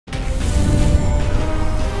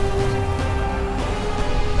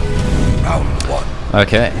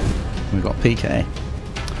Okay, we've got PK.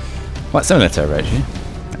 Quite similar to Orochi,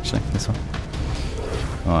 actually, this one.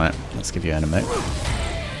 Alright, let's give you an emote.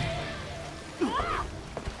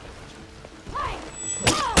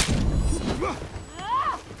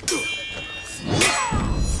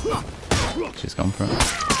 She's gone for it.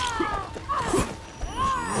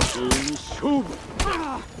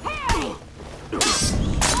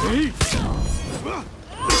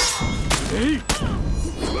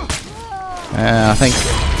 I think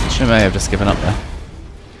she may have just given up there.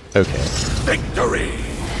 Okay. Victory!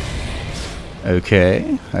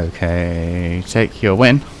 Okay, okay. Take your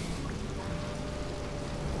win.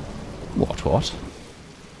 What? What?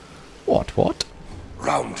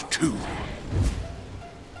 Round 2.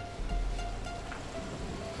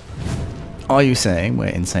 Are you saying we're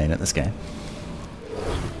insane at this game?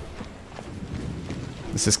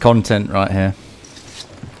 This is content right here.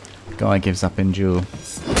 Guy gives up in duel.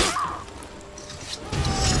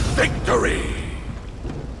 Victory!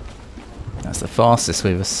 That's the fastest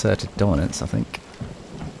we've asserted dominance, I think.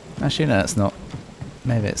 Actually, no, it's not.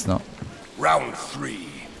 Maybe it's not. Round 3.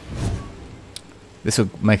 This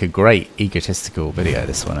would make a great egotistical video,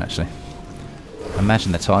 this one, actually.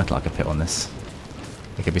 Imagine the title I could put on this.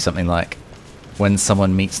 It could be something like, When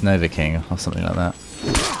Someone Meets Nova King, or something like that.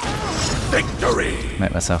 Victory!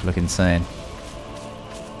 Make myself look insane.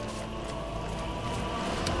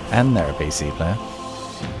 And they're a PC player.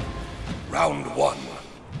 Round 1.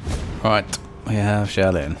 Right, we have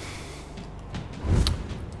Shaolin.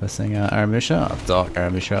 Let's sing Aramusha, a dark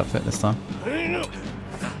Aramusha outfit this time.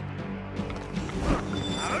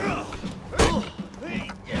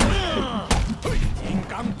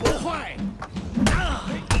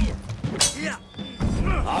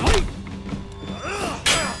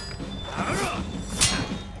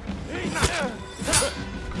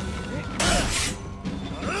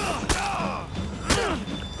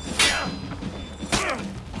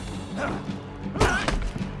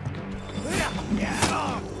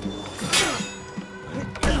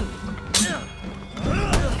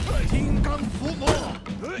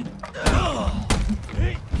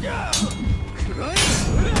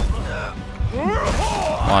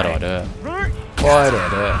 Why do I do it? Why do I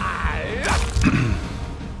do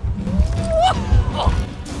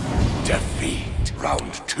it? Defeat.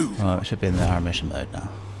 Round 2. Oh, it should be in the Aramusha mode now.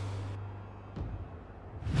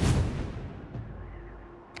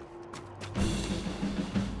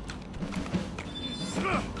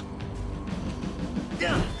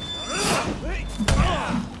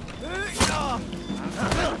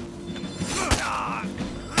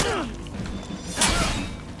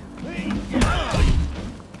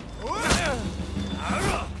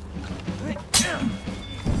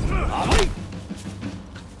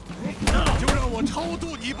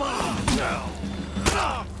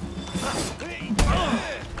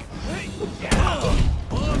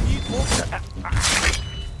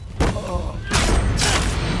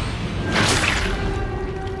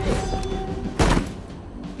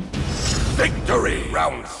 Victory!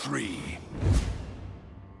 Round 3.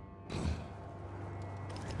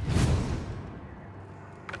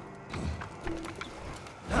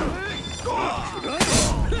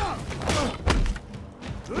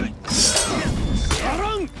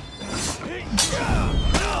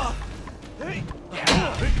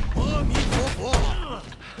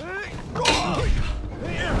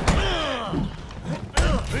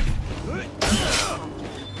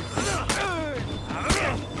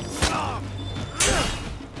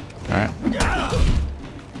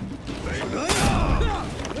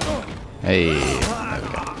 Hey, there we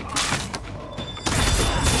go.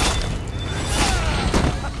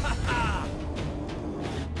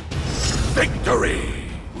 Victory!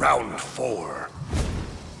 Round 4.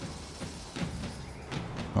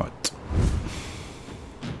 Right.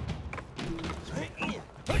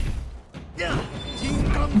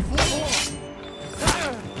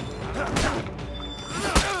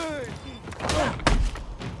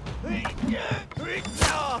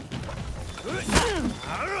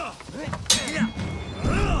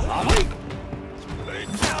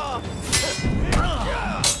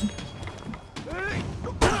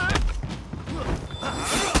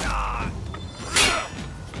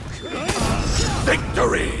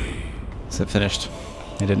 Victory! Is it finished?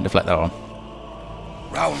 He didn't deflect that one.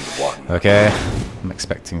 Round 1. Okay, I'm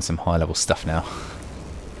expecting some high level stuff now.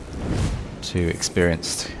 Two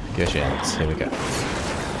experienced Goshians. Here we go.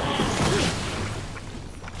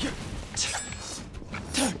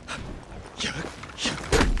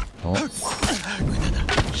 Oh.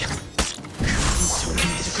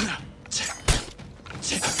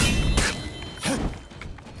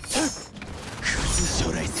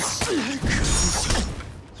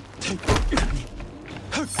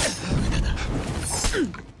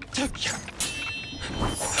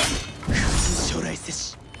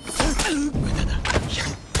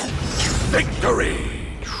 Victory!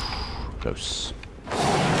 Close.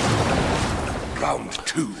 Round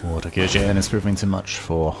 2. Water Gyojin is proving too much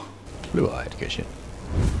for blue-eyed Gyojin.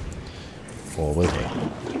 Or will he?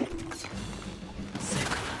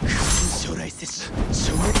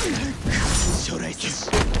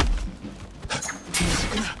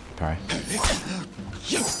 Parry.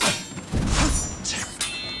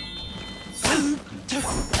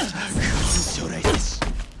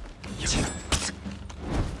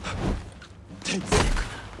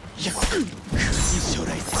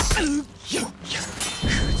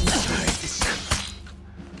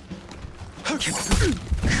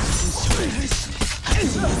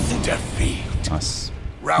 Defeat. Nice.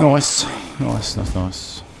 Round Nice. Nice, that's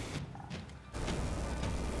nice.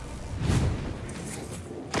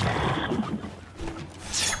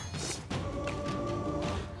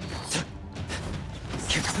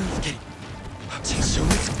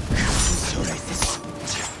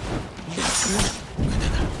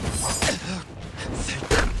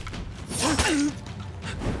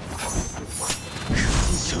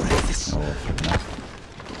 Oh, flipping out.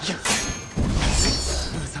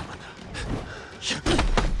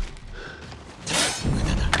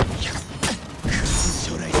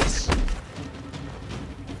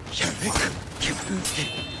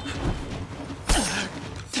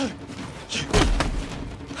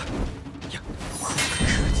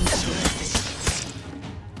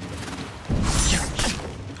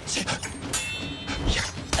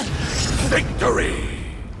 Victory!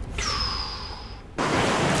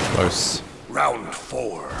 Close. Round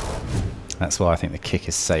 4. That's why I think the kick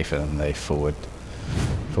is safer than the forward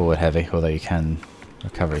heavy, although you can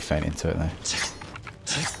recovery feint into it though.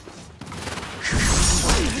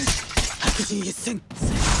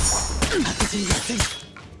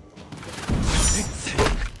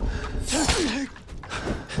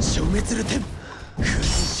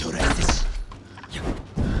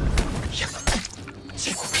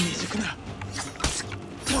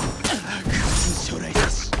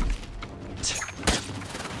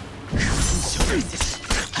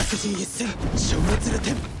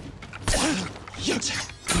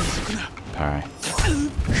 Parry.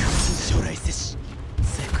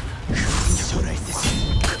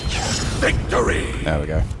 Victory! There we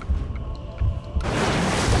go.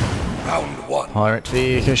 Round 1. Pirate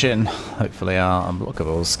v Gyojin. Hopefully our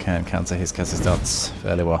unblockables can counter his Kaz's darts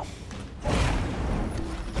fairly well.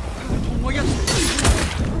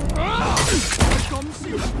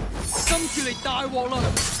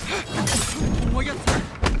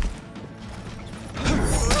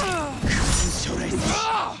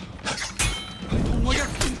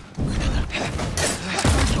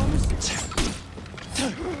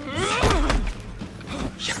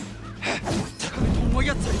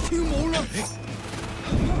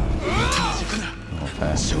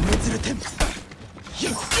 Fair.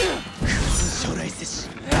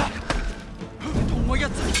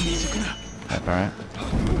 Fair parry.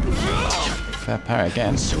 Fair parry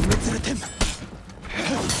again.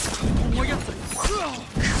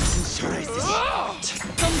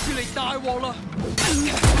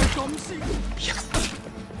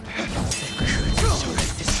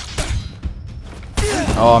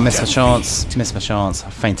 Oh, I missed my chance. Missed my chance. I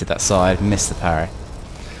fainted that side. Missed the parry.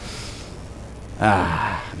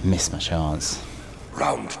 Ah, missed my chance.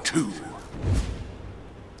 Round 2.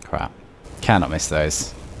 Crap. Cannot miss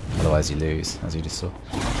those. Otherwise you lose, as you just saw.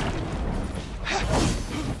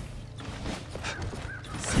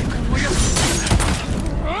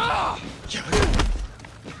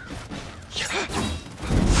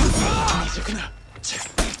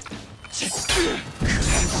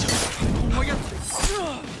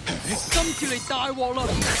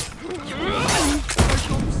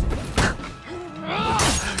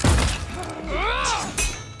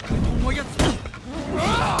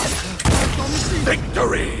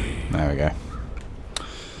 Victory! There we go.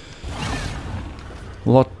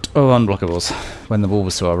 Lot of unblockables. When the wall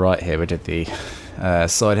was to our right here, we did the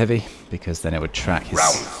side heavy, because then it would track his...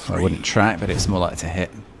 Well, it wouldn't track, but it's more likely to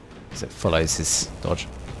hit, because it follows his dodge.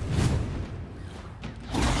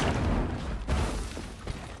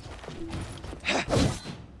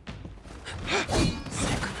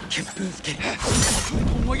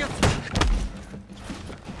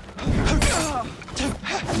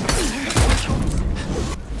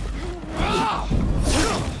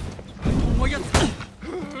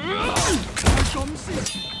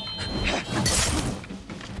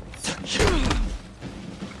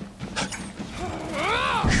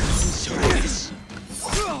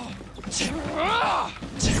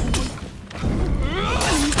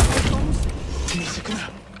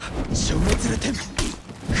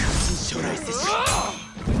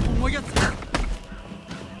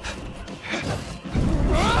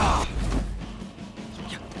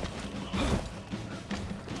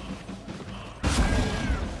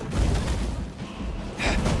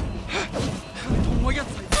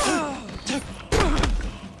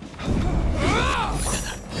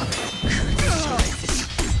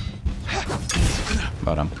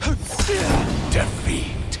 Well done.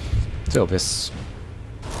 Defeat. It's obvious.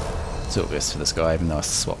 It's obvious for this guy, even though I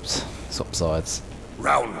swapped sides.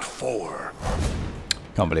 Round 4.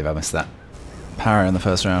 Can't believe I missed that. Power in the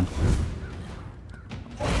first round.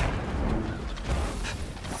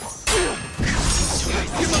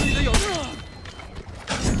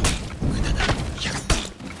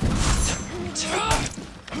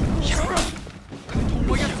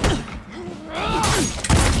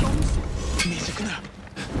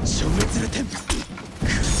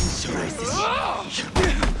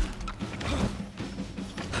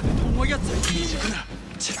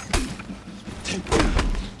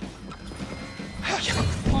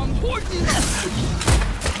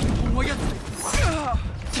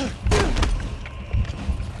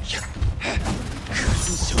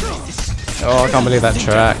 Oh, I can't believe that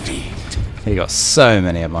tracked. He got so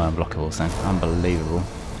many of my unblockables then. Unbelievable.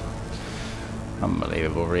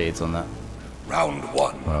 Unbelievable reads on that. Round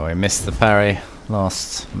 1. Well, we missed the parry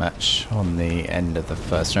last match on the end of the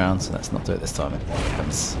first round, so let's not do it this time. It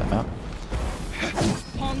comes about.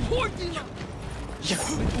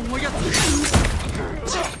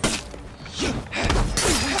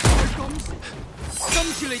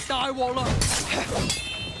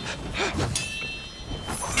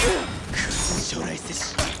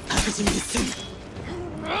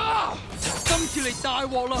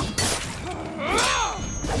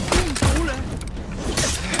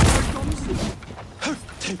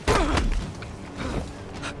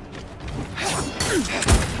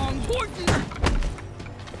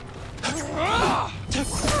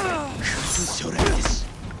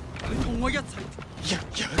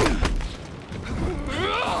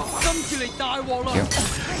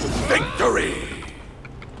 Victory.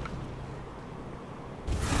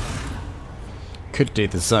 Could do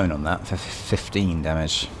the zone on that for 15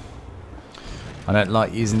 damage. I don't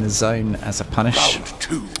like using the zone as a punish Round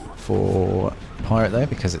 2. for pirate though,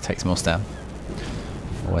 because it takes more stam.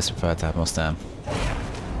 Always prefer to have more stam.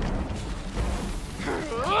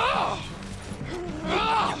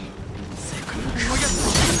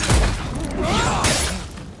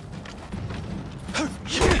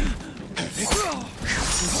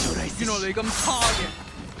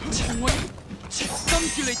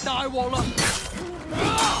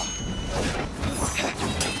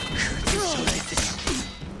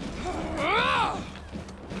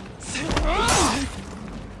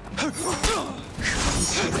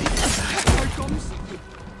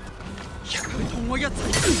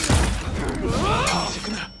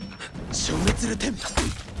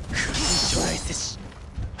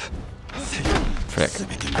 Frick.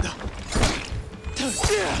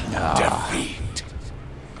 Defeat.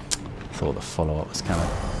 Thought the follow-up was coming.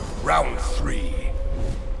 Round 3.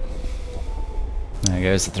 There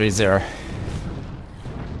goes the 3-0.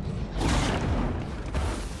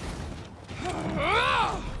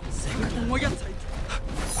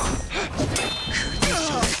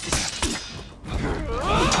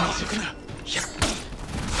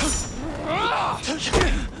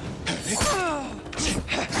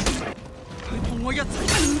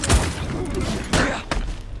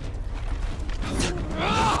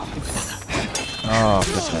 Oh,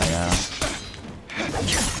 flipping hell.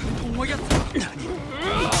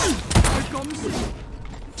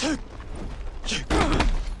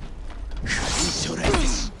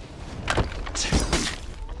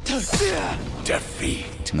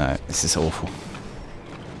 Defeat. No, this is awful.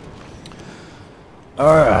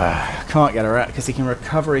 Can't get around because he can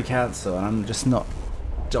recovery cancel, and I'm just not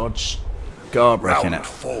dodge guard breaking Round it.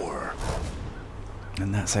 4.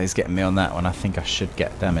 And that's how he's getting me on that one. I think I should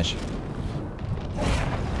get damage.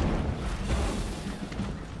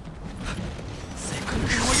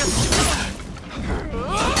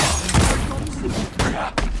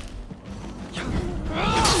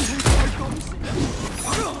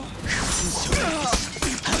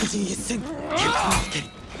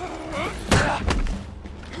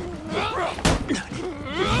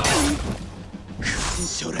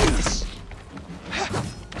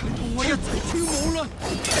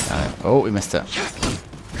 Oh, we missed it.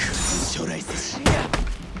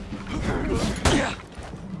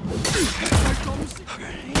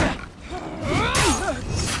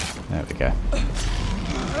 There we go.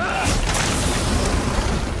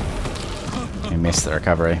 He missed the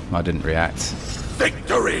recovery. I didn't react.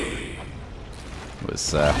 Victory. It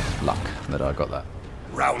was luck that I got that.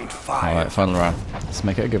 Round 5. Alright, final round. Let's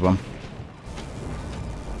make it a good one.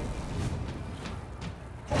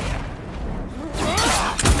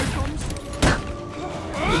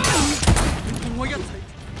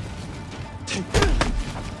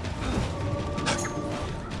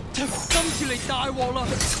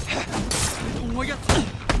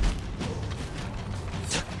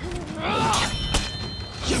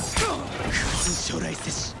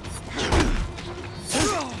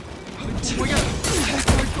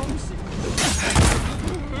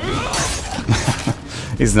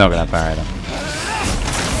 He's not gonna parry them.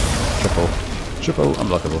 Triple,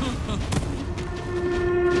 unblockable.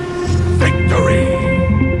 Victory!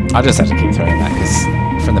 I just had to keep throwing that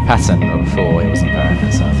because from the pattern of before it wasn't parrying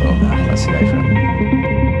it, so I thought, let's go for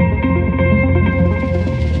it.